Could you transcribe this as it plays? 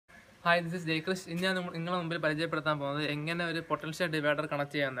Hi, this is Jayakrish. നിങ്ങളുടെ മുമ്പിൽ പരിചയപ്പെടുത്താൻ പോകുന്നത് എങ്ങനെ ഒരു പൊട്ടൻഷ്യൽ ഡിവൈഡർ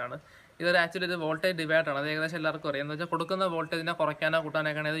കണക്ട് ചെയ്യാവുന്നതാണ്. ഇതൊരു ആക്ച്വലി ഇത് വോൾട്ടേജ് ഡിവൈഡറാണ്. അത് ഏകദേശം എല്ലാവർക്കും അറിയാം. എന്ന് വെച്ചാൽ കൊടുക്കുന്ന വോൾട്ടേജിനെ കുറയ്ക്കാനോ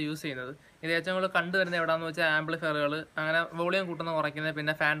കൂട്ടാനൊക്കെയാണ് ഇത് യൂസ് ചെയ്യുന്നത്. ഇത് ഏറ്റവും കൂടുതൽ കണ്ടുവരുന്നത് എവിടെയാണെന്ന് വെച്ചാൽ ആംപ്ലിഫയറുകൾ, അങ്ങനെ വോളിയം കൂട്ടുന്ന കുറയ്ക്കുന്നത്,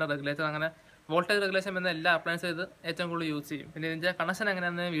 പിന്നെ ഫാൻ്റെ റെഗുലേറ്റർ, അങ്ങനെ വോൾട്ടേജ് റെഗുലേഷൻ എന്ന എല്ലാ അപ്ലയൻസും ഇത് ഏറ്റവും കൂടുതൽ യൂസ് ചെയ്യും. പിന്നെ ഇതിൻ്റെ കണക്ഷൻ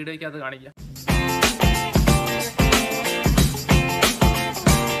എങ്ങനെയാണെന്ന് വീഡിയോയ്ക്കകത്ത് കാണിക്കാം.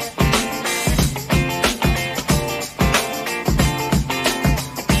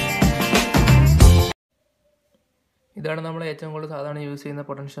 ഇതാണ് നമ്മൾ ഏറ്റവും കൂടുതൽ സാധാരണ യൂസ് ചെയ്യുന്ന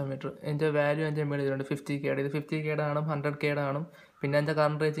പൊട്ടൻഷ്യോമീറ്റർ. ഇതിൻ്റെ വാല്യൂ എൻ്റെ മേളിൽ ഇതിലുണ്ട് 50K. ഇത് 50K കാണും, 100K കാണും. പിന്നെ അതിൻ്റെ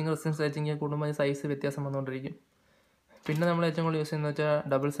കറണ്ട് റേറ്റിംഗ്, റെസിസ്റ്റൻസ് റേറ്റിംഗ് കൂടുമ്പോൾ സൈസ് വ്യത്യാസം വന്നുകൊണ്ടിരിക്കും. പിന്നെ നമ്മൾ ഏറ്റവും കൂടുതൽ യൂസ് ചെയ്യുന്നത് വെച്ചാൽ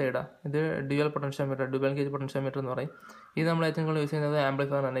ഡബിൾ സൈഡാണ്. ഇത് dual potentiometer, dual gauge potentiometer എന്ന് പറയും. ഇത് നമ്മൾ ഏറ്റവും കൂടുതൽ യൂസ് ചെയ്യുന്നത്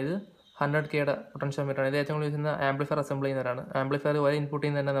ആംപ്ലിഫയറാണ്. ഇത് 100K പൊട്ടൻഷ്യോമീറ്ററാണ്. ഇത് ഏറ്റവും കൂടുതൽ യൂസ് ചെയ്യുന്ന ആംപ്ലിഫയർ അസംബിൾ ചെയ്യുന്നവരാണ്. ആംപ്ലിഫയർ ഒരേ ഇൻപുട്ടിൽ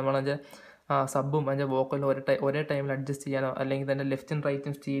നിന്ന് തന്നെ നമ്മളതിൻ്റെ സബും അതിൻ്റെ വോക്കലും ഒരേ ടൈമിൽ അഡ്ജസ്റ്റ് ചെയ്യാനോ, അല്ലെങ്കിൽ തന്നെ ലെഫ്റ്റും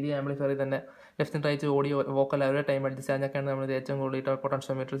റൈറ്റും സ്റ്റീരിയോ ആംപ്ലിഫയറിൽ തന്നെ ലെഫ്റ്റും റൈറ്റും ഓഡിയോ വോക്കൽ ഒരേ ടൈം അഡ്ജസ്റ്റ് ചെയ്യാനൊക്കെയാണ് നമ്മൾ ഇത് ഏറ്റവും കൂടുതൽ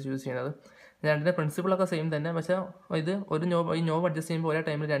പൊട്ടൻഷ്യോമീറ്റേഴ്സ് യൂസ് ചെയ്യുന്നത്. രണ്ടിൻ്റെ പ്രിൻസിപ്പിളൊക്കെ സെയിം തന്നെ, പക്ഷേ ഇത് ഈ നോബ് അഡ്ജസ്റ്റ് ചെയ്യുമ്പോൾ ഒരേ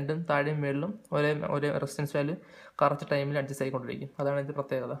ടൈമിൽ രണ്ടും താഴെയും മേളിലും ഒരേ റെസിസ്റ്റൻസ് വാല്യൂ കറക്റ്റ് ടൈമിൽ അഡ്ജസ്റ്റ് ആയിക്കൊണ്ടിരിക്കും. അതാണ് ഇതിൻ്റെ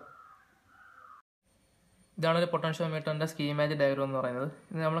പ്രത്യേകത. ഇതാണ് ഒരു പൊട്ടൻഷ്യോമീറ്ററിൻ്റെ സ്കീമാറ്റിക് ഡയഗ്രം എന്ന് പറയുന്നത്.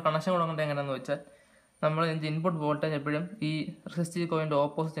 ഇത് നമ്മൾ കണക്ഷൻ കൊടുക്കേണ്ടത് എങ്ങനെയാണെന്ന് വെച്ചാൽ, നമ്മൾ ഇതിൻ്റെ ഇൻപുട്ട് വോൾട്ടേജ് എപ്പോഴും ഈ റെസിസ്റ്റീവ് കോയിൻ്റെ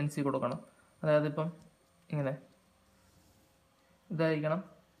ഓപ്പോസിറ്റ് ടെൻസി കൊടുക്കണം. അതായത് ഇപ്പം ഇങ്ങനെ ഇതായിരിക്കണം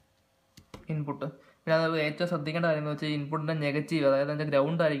ഇൻപുട്ട്. പിന്നെ അത് ഏറ്റവും ശ്രദ്ധിക്കേണ്ട കാര്യം എന്ന് വെച്ചാൽ ഇൻപുട്ടിൻ്റെ നെഗറ്റീവ്, അതായത് അതിൻ്റെ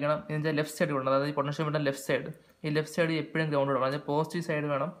ഗ്രൗണ്ട് ആയിരിക്കണം ഇതിൻ്റെ ലെഫ്റ്റ് സൈഡ് കൊടുക്കണം. അതായത് ഈ പൊട്ടൻഷ്യോമീറ്ററിൻ്റെ ലെഫ്റ്റ് സൈഡ്, ഈ ലെഫ്റ്റ് സൈഡ് എപ്പോഴും ഗ്രൗണ്ട് കൊടുക്കണം. അതിൻ്റെ പോസിറ്റീവ് സൈഡ്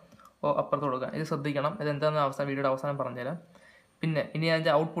വേണം അപ്പുറത്ത് കൊടുക്കാം. ഇത് ശ്രദ്ധിക്കണം. ഇതെന്താണെന്ന് വീഡിയോയുടെ അവസാനം പറഞ്ഞുതരാം. പിന്നെ ഇനി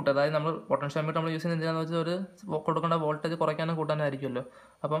അതിൻ്റെ ഔട്ട്പുട്ട്, അതായത് നമ്മൾ പൊട്ടൻഷ്യോമീറ്റർ നമ്മൾ യൂസ് ചെയ്യുന്നത് എന്താണെന്ന് വെച്ചാൽ ഒരു കൊടുക്കേണ്ട വോൾട്ടേജ് കുറയ്ക്കാനും കൂട്ടാനായിരിക്കുമല്ലോ.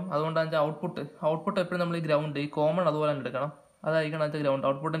 അപ്പം അതുകൊണ്ട് അതിൻ്റെ ഔട്ട്പുട്ട് എപ്പോഴും നമ്മൾ ഈ ഗ്രൗണ്ട്, ഈ കോമൺ അതുപോലെ തന്നെ എടുക്കണം. അതായിരിക്കണം അതിൻ്റെ ഗ്രൗണ്ട്.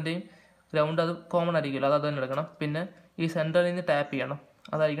 ഔട്ട്പുട്ടിൻ്റെയും ഗ്രൗണ്ട് അത് കോമൺ ആയിരിക്കുമല്ലോ, അത് തന്നെ എടുക്കണം. പിന്നെ ഈ സെൻറ്ററിൽ നിന്ന് ടാപ്പ് ചെയ്യണം.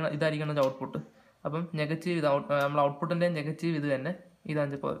 ഇതായിരിക്കണം അതിൻ്റെ ഔട്ട്പുട്ട്. അപ്പം നെഗറ്റീവ് നമ്മൾ ഔട്ട്പുട്ടിൻ്റെ നെഗറ്റീവ് ഇത് തന്നെ,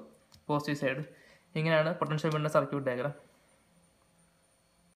 ഇതാണ് പോസിറ്റീവ് സൈഡ്. ഇങ്ങനെയാണ് പൊട്ടൻഷ്യോമീറ്ററിൻ്റെ സർക്യൂട്ട് ഡയഗ്രം.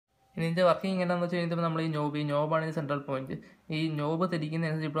 ഇനി ഇതിൻ്റെ വർക്കിംഗ് എങ്ങനെയാണെന്ന് വെച്ച് കഴിഞ്ഞാൽ നമ്മൾ ഈ നോബാണ് ഈ സെൻട്രൽ പോയിന്റ്. ഈ നോബ്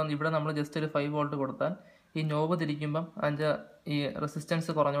തിരിക്കുന്നതനുസരിച്ച് ഇവിടെ നമ്മൾ ജസ്റ്റ് ഒരു 5 വോൾട്ട് കൊടുത്താൽ ഈ നോബ് തിരിക്കുമ്പം അതിൻ്റെ ഈ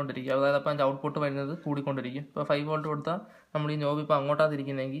റെസിസ്റ്റൻസ് കുറഞ്ഞുകൊണ്ടിരിക്കും. അതായത് അപ്പോൾ അതിൻ്റെ ഔട്ട്പുട്ട് വരുന്നത് കൂടിക്കൊണ്ടിരിക്കും. ഇപ്പോൾ 5 വോൾട്ട് കൊടുത്താൽ നമ്മൾ ഈ നോബ് ഇപ്പോൾ അങ്ങോട്ടാണ്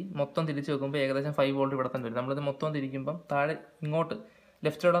തിരിക്കുന്നതെങ്കിൽ മൊത്തം തിരിച്ച് വെക്കുമ്പോൾ ഏകദേശം 5 വോൾട്ട് ഇവിടെ തന്നെ വരും. നമ്മളിത് മൊത്തം തിരിക്കുമ്പം താഴെ ഇങ്ങോട്ട്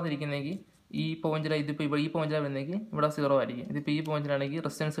ലെഫ്റ്റോടാണ് തിരിക്കുന്നതെങ്കിൽ ഈ പോയിന്റിലാണ്, ഇതിപ്പോൾ ഈ പോയിന്റിലാണ് വരുന്നതെങ്കിൽ ഇവിടെ 0 ആയിരിക്കും. ഇതിപ്പോൾ ഈ പോയിന്റിലാണെങ്കിൽ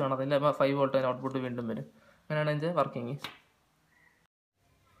റെസിസ്റ്റൻസ് കാണത്തില്ല, അപ്പോൾ 5 വോൾട്ട് അതിൻ്റെ ഔട്ട്പുട്ട് വീണ്ടും വരും. അങ്ങനെയാണ് അതിൻ്റെ വർക്കിംഗ്.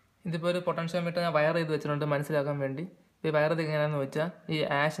 ഇതിപ്പോൾ ഒരു പൊട്ടൻഷ്യോമീറ്റർ ഞാൻ വയർ ചെയ്ത് വെച്ചിട്ടുണ്ട് മനസ്സിലാക്കാൻ വേണ്ടി. ഈ വയർ ഇത് എങ്ങനെയാണെന്ന് വെച്ചാൽ, ഈ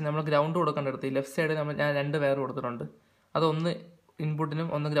നമ്മൾ ഗ്രൗണ്ട് കൊടുക്കേണ്ടടുത്ത് ഈ ലെഫ്റ്റ് സൈഡിൽ ഞാൻ 2 വയർ കൊടുത്തിട്ടുണ്ട്. അതൊന്ന് ഇൻപുട്ടിനും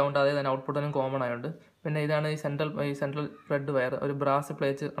ഒന്ന് ഗ്രൗണ്ട്, അതായത് തന്നെ ഔട്ട്പുട്ടിനും കോമൺ ആയതുകൊണ്ട്. പിന്നെ ഇതാണ് ഈ സെൻട്രൽ റെഡ് വയർ, ഒരു ബ്രാസ്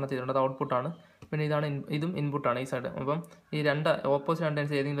പ്ലേറ്റ് കണക്ട് ചെയ്തിട്ടുണ്ട്, അത് ഔട്ട്പുട്ടാണ്. പിന്നെ ഇതും ഇൻപുട്ടാണ് ഈ സൈഡ്. അപ്പം ഈ ഓപ്പോസിറ്റ്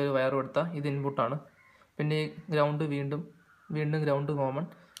രണ്ടൻസ് ഏതെങ്കിലും ഒരു വയർ കൊടുത്താൽ ഇത് ഇൻപുട്ടാണ്. പിന്നെ ഈ ഗ്രൗണ്ട് വീണ്ടും ഗ്രൗണ്ട് കോമൺ,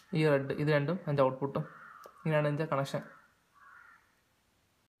 ഈ റെഡ് ഇത് രണ്ടും അതിൻ്റെ ഔട്ട്പുട്ടും. ഇങ്ങനെയാണ് ഇതിൻ്റെ കണക്ഷൻ.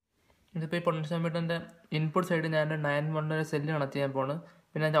 ഇതിപ്പോൾ ഈ പൊട്ടൻഷ്യോമീറ്ററിൻ്റെ ഇൻപുട്ട് സൈഡ് ഞാൻ 9 വോൾട്ടിൻ്റെ സെല്ല് കണക്ട് ചെയ്യാൻ പോകുന്നു.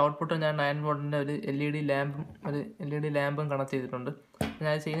 പിന്നെ അതിൻ്റെ ഔട്ട്പുട്ട് ഞാൻ 9 വോൾട്ടിൻ്റെ ഒരു LED ലാമ്പും കണക്ട് ചെയ്തിട്ടുണ്ട്.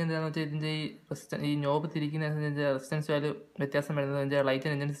 ഞാൻ ചെയ്യുന്നത് എന്താണെന്ന് വെച്ചാൽ ഇതിൻ്റെ ഈ നോബ് തിരിക്കുന്നതിൻ്റെ റെസിസ്റ്റൻസ് വാല്യൂ വ്യത്യാസം വരുന്നത് ഇതിൻ്റെ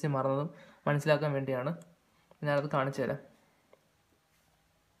ലൈറ്റിന് അനുസരിച്ച് മാറുന്നതും മനസ്സിലാക്കാൻ വേണ്ടിയാണ്. ഞാനത് കാണിച്ചു തരാം.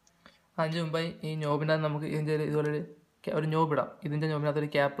 അതിന് മുമ്പായി ഈ നോബിനകത്ത് നമുക്ക് ഇതിൻ്റെ ഇതുപോലെ ഒരു നോബ് ഇടാം. ഇതിൻ്റെ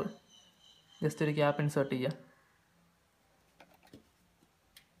നോബിനകത്തൊരു ക്യാപ്പ്, ജസ്റ്റ് ഒരു ക്യാപ്പ് ഇൻസേർട്ട് ചെയ്യാം.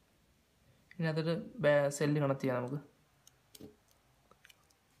 ഇതിനകത്തൊരു സെല്ല് കണക്ട് ചെയ്യാം നമുക്ക്.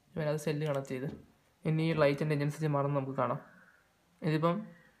 അത് സെല്ല് കണക്ട് ചെയ്ത് ഇനി ഈ ലൈറ്റിൻ്റെ ഇൻറ്റൻസിറ്റി മാറുന്നത് നമുക്ക് കാണാം. ഇതിപ്പം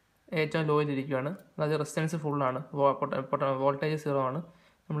ഏറ്റവും ലോയിലിരിക്കുകയാണ്, അതായത് റെസിസ്റ്റൻസ് ഫുള്ളാണ്, വോൾട്ടേജ് 0 ആണ്.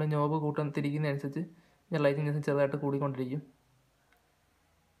 നമ്മൾ നോബ് തിരിക്കുന്നതനുസരിച്ച് ഈ ലൈറ്റ് ഇൻറ്റൻസിറ്റി ചെറുതായിട്ട് കൂടിക്കൊണ്ടിരിക്കും.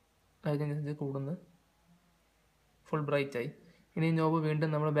 ലൈറ്റ് ഇൻറ്റൻസിറ്റി കൂടുന്നു, ഫുൾ ബ്രൈറ്റായി. ഇനി നോബ്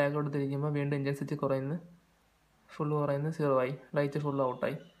വീണ്ടും നമ്മൾ ബാക്കിലോട്ട് തിരിക്കുമ്പോൾ വീണ്ടും ഇൻറ്റൻസിറ്റി കുറയുന്നു, ഫുള്ള് കുറയുന്നു, 0 ആയി, ലൈറ്റ് ഫുൾ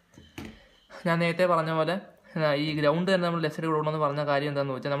ഔട്ടായി. ഞാൻ നേരത്തെ പറഞ്ഞ പോലെ ഈ ഗ്രൗണ്ട് തന്നെ നമ്മൾ ലെഫ്റ്റ് സൈഡ് കൊടുക്കണമെന്ന് പറഞ്ഞ കാര്യം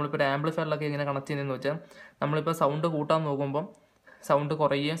എന്താണെന്ന് വെച്ചാൽ, നമ്മളിപ്പോൾ ഒരു ആംപ്ലിഫയറിലൊക്കെ ഇങ്ങനെ കണക്ട് ചെയ്യുന്നതെന്ന് വെച്ചാൽ, നമ്മളിപ്പോൾ സൗണ്ട് കൂട്ടാൻ നോക്കുമ്പം സൗണ്ട്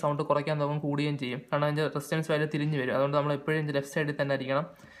കുറയ്ക്കാൻ നോക്കുമ്പോൾ കൂടുകയും ചെയ്യും. കാരണം അതിൻ്റെ റെസിസ്റ്റൻസ് വാല്യൂ തിരിഞ്ഞ് വരും. അതുകൊണ്ട് നമ്മൾ എപ്പോഴും ഇതിൻ്റെ ലെഫ്റ്റ് സൈഡിൽ തന്നെ ആയിരിക്കണം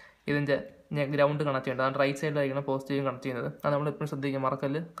ഇതിൻ്റെ ഗ്രൗണ്ട് കണക്ട് ചെയ്യേണ്ടത്. അതാണ് റൈറ്റ് സൈഡിലായിരിക്കണം പോസിറ്റീവ് കണക്ട് ചെയ്യുന്നത്. അത് നമ്മൾ എപ്പോഴും ശ്രദ്ധിക്കുക,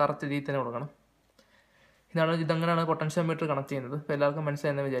 മറക്കല്ല് കറക്റ്റ് രീതിയിൽ തന്നെ കൊടുക്കണം. ഇതങ്ങനെയാണ് പൊട്ടൻഷ്യോമീറ്റർ കണക്ട് ചെയ്യുന്നത്. അപ്പോൾ എല്ലാവർക്കും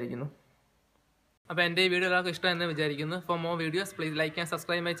മനസ്സിലായെന്ന് വിചാരിക്കുന്നു. അപ്പോൾ എൻ്റെ ഈ വീഡിയോ എല്ലാവർക്കും ഇഷ്ടമെന്ന് വിചാരിക്കുന്നു. For more videos please like and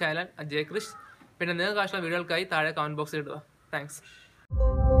subscribe my channel ജയകൃഷ്. പിന്നെ നിങ്ങൾക്ക് ആവശ്യമുള്ള വീഡിയോകൾക്കായി താഴെ കമൻറ്റ് ബോക്സിൽ ഇടുക. താങ്ക്സ്.